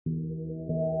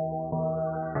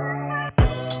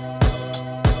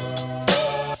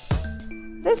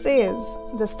This is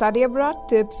the Study Abroad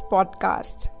Tips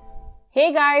podcast.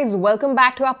 Hey guys, welcome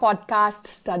back to our podcast,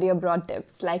 Study Abroad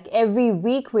Tips. Like every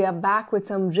week, we are back with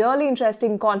some really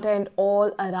interesting content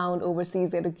all around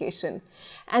overseas education.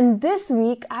 And this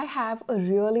week, I have a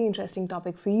really interesting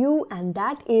topic for you, and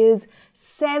that is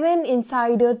 7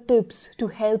 insider tips to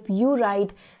help you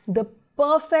write the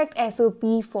perfect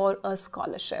SOP for a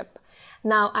scholarship.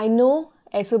 Now, I know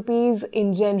SOPs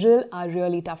in general are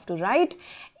really tough to write.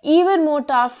 Even more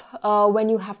tough when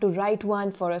you have to write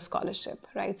one for a scholarship,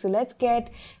 right? So let's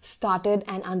get started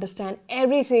and understand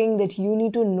everything that you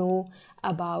need to know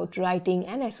about writing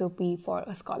an SOP for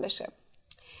a scholarship.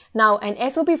 Now, an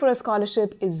SOP for a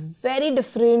scholarship is very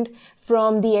different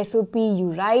from the SOP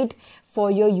you write for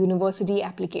your university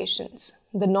applications.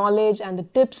 The knowledge and the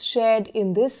tips shared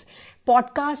in this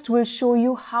podcast will show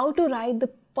you how to write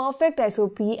the perfect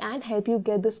SOP and help you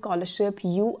get the scholarship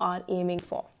you are aiming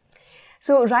for.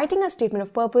 So writing a statement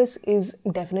of purpose is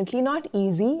definitely not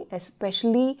easy,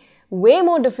 especially way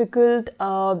more difficult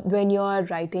when you're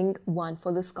writing one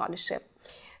for the scholarship.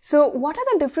 So what are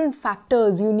the different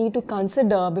factors you need to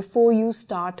consider before you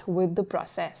start with the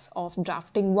process of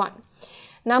drafting one?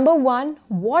 Number 1,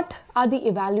 what are the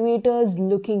evaluators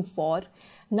looking for?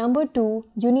 Number 2,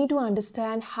 you need to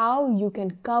understand how you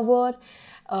can cover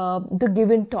the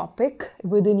given topic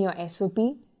within your SOP.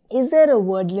 Is there a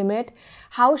word limit?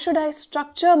 How should I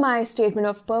structure my statement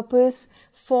of purpose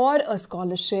for a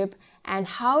scholarship? And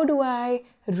how do I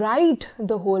write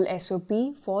the whole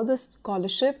SOP for the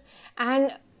scholarship?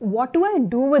 And what do I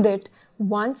do with it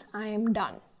once I am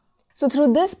done? So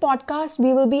through this podcast,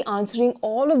 we will be answering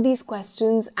all of these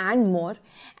questions and more.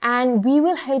 And we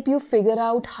will help you figure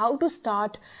out how to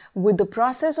start with the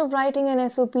process of writing an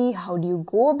SOP, how do you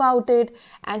go about it,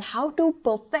 and how to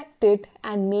perfect it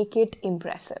and make it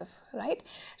impressive, right?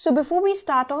 So before we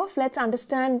start off, let's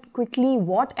understand quickly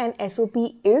what an SOP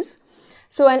is.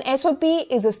 So an SOP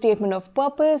is a statement of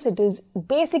purpose. It is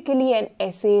basically an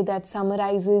essay that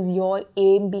summarizes your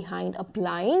aim behind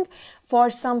applying for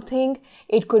something.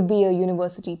 It could be a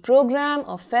university program,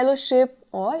 a fellowship,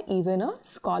 or even a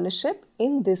scholarship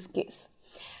in this case.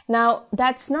 Now,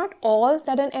 that's not all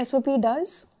that an SOP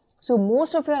does. So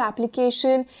most of your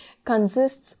application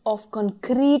consists of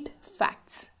concrete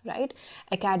facts, right?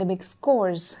 Academic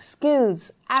scores,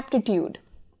 skills, aptitude.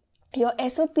 Your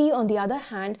SOP, on the other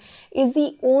hand, is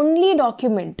the only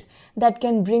document that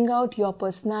can bring out your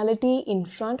personality in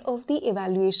front of the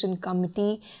evaluation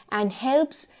committee and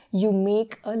helps you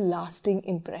make a lasting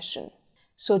impression.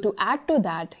 So to add to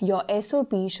that, your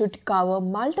SOP should cover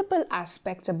multiple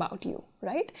aspects about you,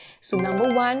 right? So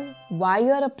number 1, why you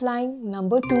are applying.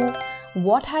 Number 2,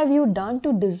 what have you done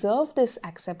to deserve this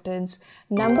acceptance?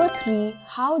 Number 3,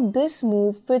 how this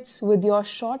move fits with your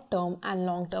short-term and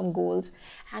long-term goals.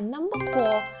 And number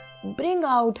 4, bring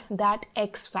out that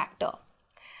X factor.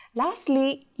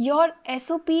 Lastly, your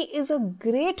SOP is a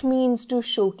great means to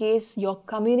showcase your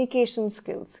communication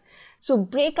skills. So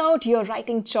break out your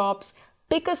writing chops,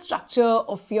 pick a structure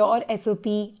of your SOP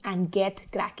and get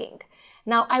cracking.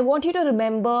 Now, I want you to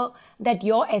remember that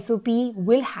your SOP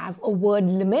will have a word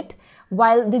limit.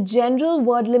 While the general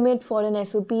word limit for an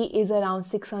SOP is around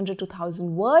 600 to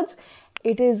 1000 words,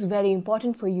 it is very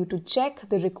important for you to check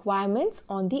the requirements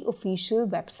on the official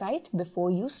website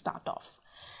before you start off.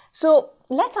 So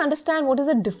let's understand what is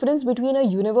the difference between a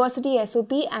university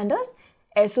SOP and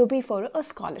a SOP for a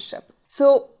scholarship.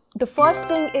 So the first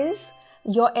thing is,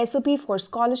 your SOP for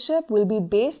scholarship will be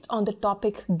based on the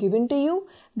topic given to you.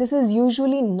 This is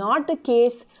usually not the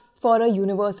case for a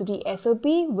university SOP,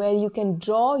 where you can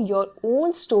draw your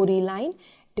own storyline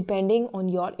depending on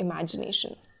your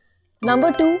imagination.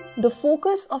 Number 2, the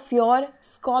focus of your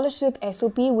scholarship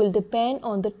SOP will depend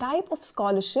on the type of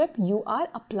scholarship you are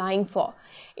applying for.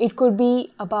 It could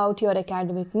be about your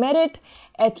academic merit,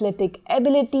 athletic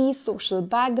ability, social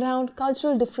background,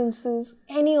 cultural differences,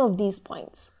 any of these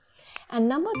points. And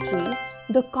number 3,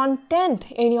 the content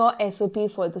in your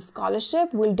SOP for the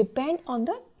scholarship will depend on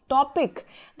the topic,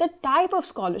 the type of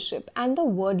scholarship, and the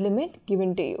word limit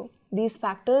given to you. These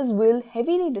factors will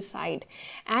heavily decide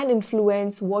and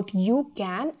influence what you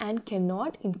can and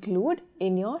cannot include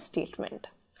in your statement.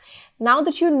 Now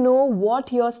that you know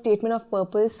what your statement of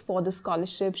purpose for the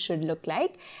scholarship should look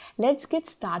like, let's get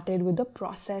started with the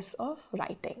process of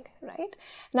writing, right?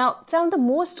 Now, some of the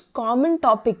most common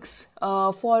topics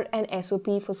for an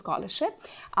SOP for scholarship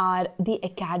are the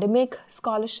academic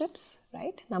scholarships,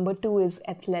 right? Number 2 is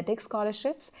athletic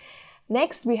scholarships.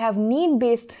 Next, we have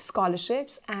need-based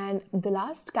scholarships, and the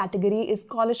last category is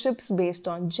scholarships based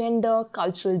on gender,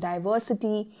 cultural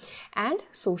diversity, and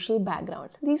social background.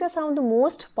 These are some of the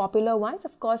most popular ones.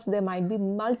 Of course, there might be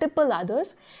multiple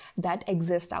others that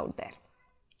exist out there.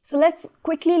 So let's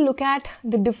quickly look at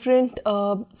the different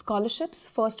scholarships.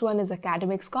 First one is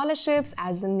academic scholarships.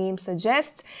 As the name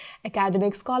suggests,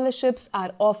 academic scholarships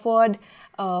are offered,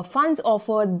 funds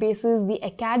offered basis the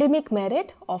academic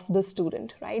merit of the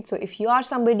student, right? So if you are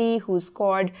somebody who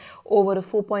scored over a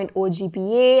 4.0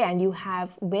 GPA and you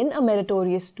have been a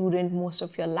meritorious student most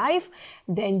of your life,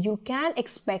 then you can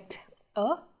expect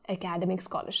a academic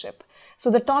scholarship. So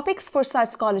the topics for such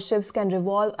scholarships can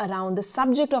revolve around the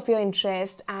subject of your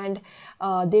interest, and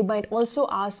they might also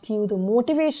ask you the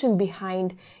motivation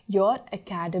behind your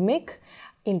academic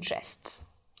interests.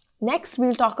 Next,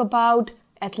 we'll talk about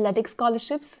athletic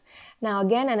scholarships. Now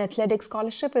again, an athletic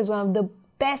scholarship is one of the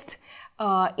best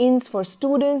ins for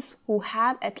students who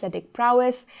have athletic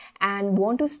prowess and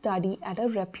want to study at a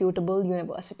reputable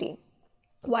university.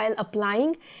 While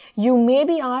applying, you may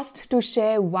be asked to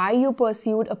share why you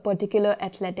pursued a particular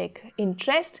athletic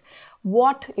interest,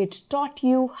 what it taught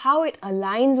you, how it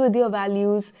aligns with your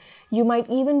values. You might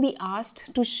even be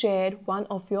asked to share one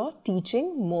of your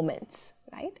teaching moments,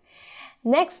 right?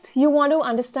 Next, you want to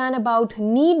understand about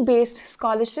need-based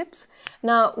scholarships.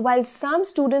 Now, while some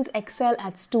students excel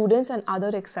at students and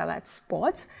others excel at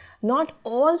sports, not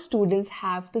all students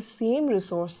have the same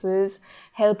resources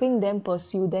helping them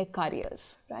pursue their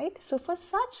careers, right? So for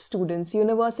such students,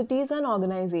 universities and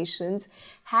organizations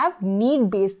have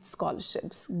need-based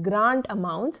scholarships, grant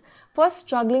amounts for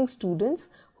struggling students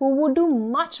who would do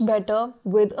much better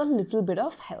with a little bit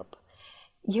of help.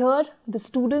 Here, the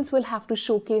students will have to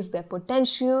showcase their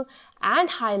potential and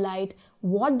highlight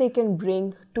what they can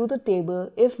bring to the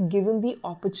table if given the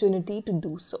opportunity to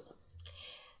do so.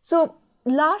 So,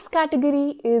 last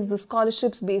category is the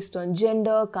scholarships based on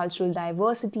gender, cultural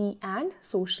diversity, and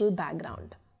social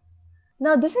background.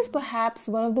 Now, this is perhaps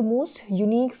one of the most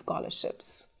unique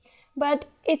scholarships, but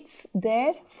it's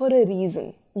there for a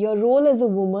reason. Your role as a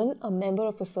woman, a member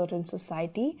of a certain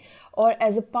society, or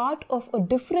as a part of a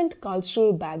different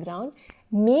cultural background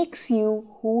makes you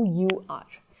who you are.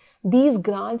 These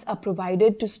grants are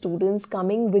provided to students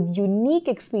coming with unique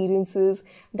experiences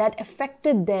that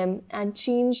affected them and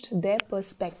changed their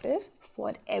perspective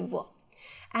forever.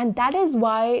 And that is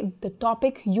why the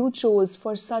topic you chose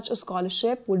for such a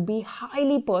scholarship would be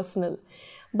highly personal.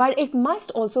 But it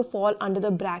must also fall under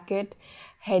the bracket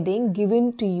heading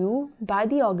given to you by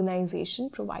the organization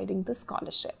providing the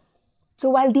scholarship. So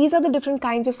while these are the different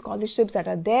kinds of scholarships that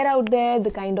are there out there,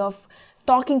 the kind of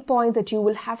talking points that you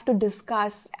will have to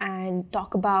discuss and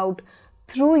talk about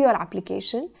through your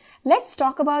application, let's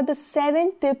talk about the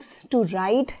 7 tips to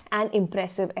write an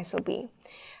impressive SOP.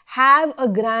 Have a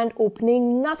grand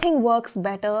opening. Nothing works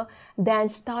better than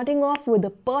starting off with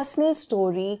a personal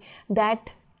story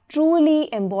that truly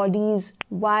embodies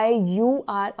why you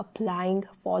are applying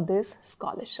for this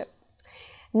scholarship.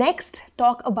 Next,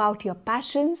 talk about your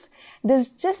passions.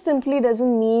 This just simply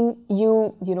doesn't mean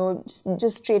you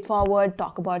just straightforward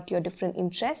talk about your different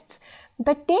interests,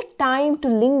 but take time to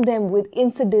link them with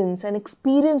incidents and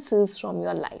experiences from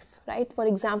your life, right? For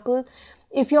example,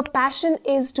 if your passion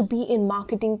is to be in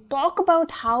marketing, talk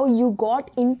about how you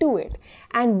got into it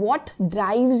and what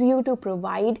drives you to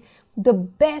provide the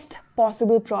best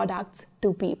possible products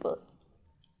to people.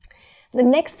 The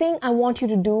next thing I want you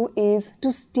to do is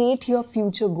to state your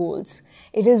future goals.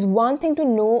 It is one thing to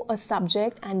know a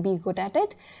subject and be good at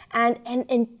it, and an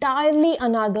entirely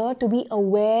another to be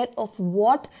aware of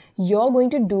what you're going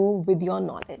to do with your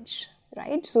knowledge,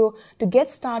 right? So to get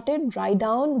started, write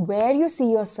down where you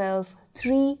see yourself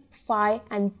 3, 5,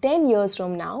 and 10 years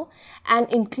from now, and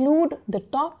include the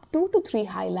top 2 to 3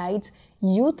 highlights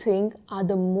you think are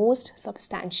the most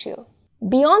substantial.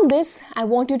 Beyond this, I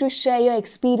want you to share your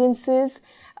experiences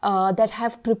that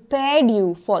have prepared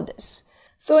you for this.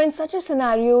 So in such a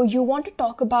scenario, you want to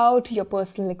talk about your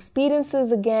personal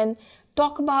experiences again,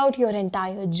 talk about your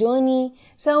entire journey,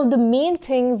 some of the main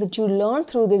things that you learned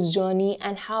through this journey,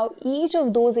 and how each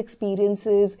of those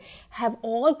experiences have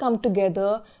all come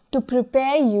together to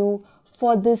prepare you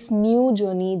for this new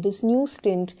journey, this new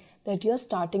stint that you're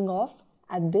starting off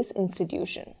at this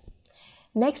institution.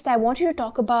 Next, I want you to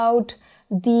talk about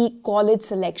the college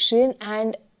selection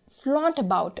and flaunt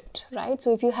about it, right?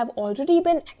 So if you have already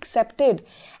been accepted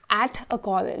at a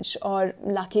college, or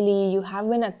luckily you have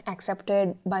been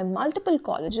accepted by multiple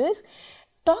colleges,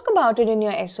 Talk about it in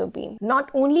your SOP. Not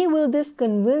only will this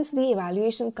convince the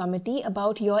evaluation committee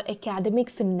about your academic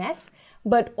finesse,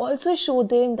 but also show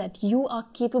them that you are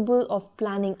capable of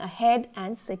planning ahead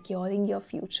and securing your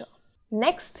future.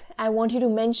 Next, I want you to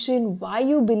mention why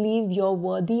you believe you're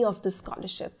worthy of the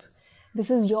scholarship. This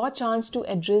is your chance to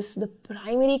address the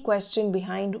primary question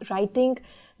behind writing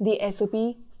the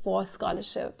SOP for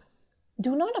scholarship.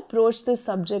 Do not approach this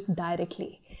subject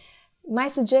directly. My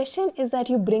suggestion is that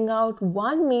you bring out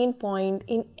one main point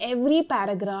in every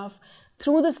paragraph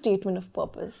through the statement of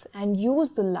purpose and use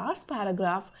the last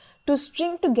paragraph to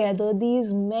string together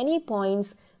these many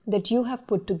points that you have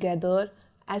put together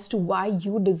as to why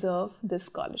you deserve this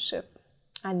scholarship.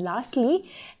 And lastly,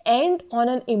 end on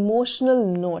an emotional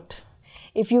note.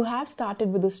 If you have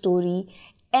started with a story,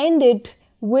 end it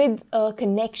with a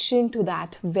connection to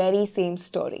that very same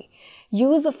story.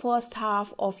 Use the first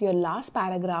half of your last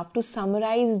paragraph to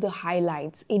summarize the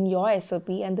highlights in your SOP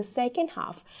and the second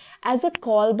half as a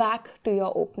callback to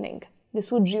your opening.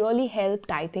 This would really help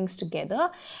tie things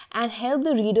together and help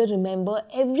the reader remember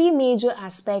every major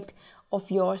aspect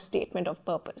of your statement of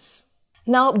purpose.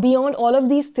 Now, beyond all of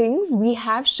these things, we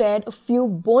have shared a few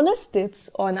bonus tips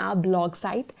on our blog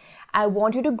site. I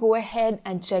want you to go ahead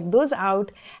and check those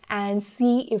out and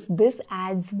see if this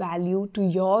adds value to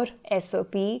your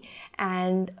SOP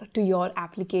and to your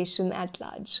application at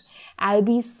large. I'll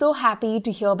be so happy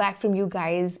to hear back from you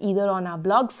guys either on our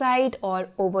blog site or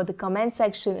over the comment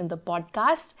section in the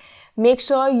podcast. Make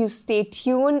sure you stay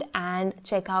tuned and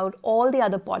check out all the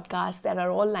other podcasts that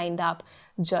are all lined up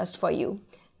just for you.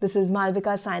 This is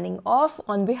Malvika signing off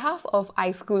on behalf of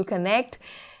iSchool Connect.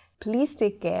 Please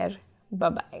take care.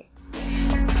 Bye-bye.